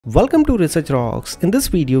Welcome to Research Rocks. In this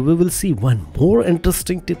video we will see one more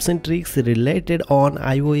interesting tips and tricks related on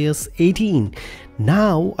iOS 18.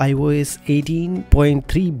 Now iOS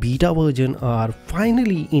 18.3 beta version are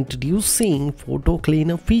finally introducing photo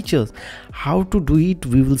cleanup features. How to do it,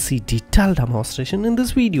 we will see detailed demonstration in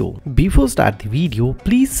this video. Before start the video,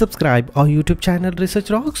 please subscribe our YouTube channel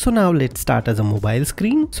Research Rocks. So now let's start as a mobile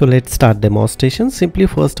screen. So let's start demonstration. Simply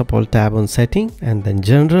first of all tab on setting and then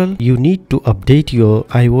general. You need to update your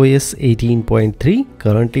iOS 18.3.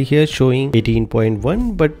 currently here showing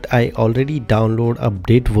 18.1, but I already download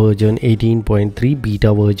update version 18.3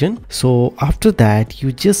 beta version. So after that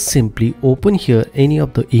you just simply open here any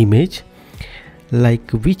of the image,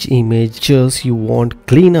 like which images you want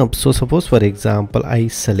clean up. So suppose for example I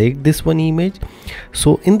select this one image.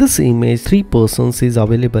 So in this image 3 persons is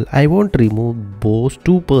available. I want to remove both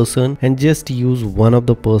 2 person and just use one of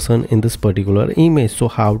the person in this particular image. So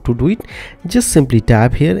how to do it? Just simply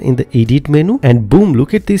tap here in the edit menu and boom,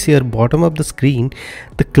 look at this here bottom of the screen,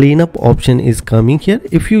 the cleanup option is coming here.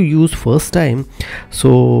 If you use first time,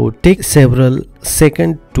 so take several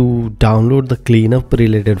seconds to download the cleanup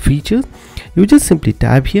related features. You just simply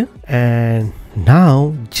tap here and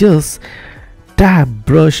now just tap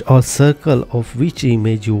brush or circle of which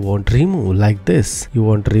image you want to remove, like this. You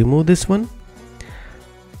want to remove this one.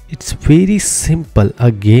 It's very simple.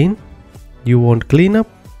 Again you want clean up,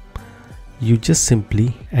 you just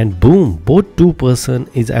simply and boom, both 2 person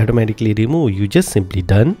is automatically removed. You just simply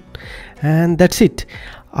done and that's it.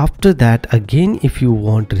 After that again if you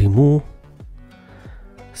want to remove,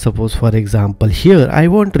 suppose for example here I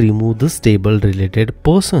want to remove this table related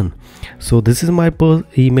person. So this is my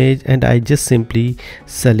image and I just simply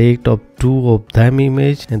select of 2 of them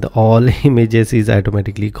image and all images is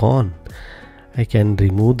automatically gone. I can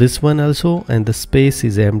remove this one also and the space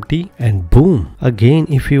is empty and boom. Again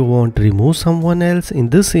if you want to remove someone else in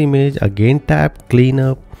this image, again tap clean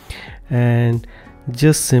up and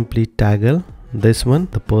just simply toggle this one.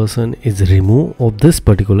 The person is removed of this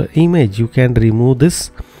particular image. You can remove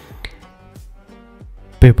this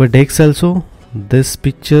paper decks also, this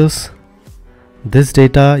pictures, this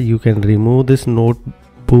data. You can remove this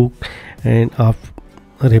notebook and of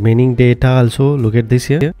remaining data also. Look at this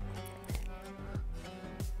here.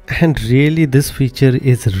 And really this feature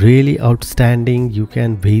is really outstanding. You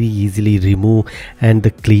can very easily remove and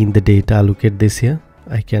clean the data. Look at this here.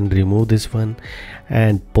 I can remove this one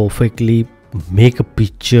and perfectly make a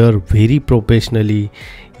picture very professionally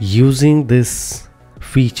using this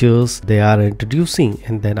features they are introducing,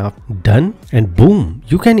 and then I'm done and boom,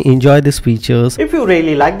 you can enjoy these features. If you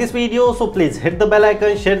really like this video, so please hit the bell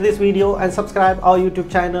icon, share this video and subscribe our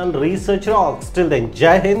YouTube channel Research Rocks. Till then,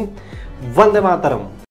 Jai Hind, Vande Mataram.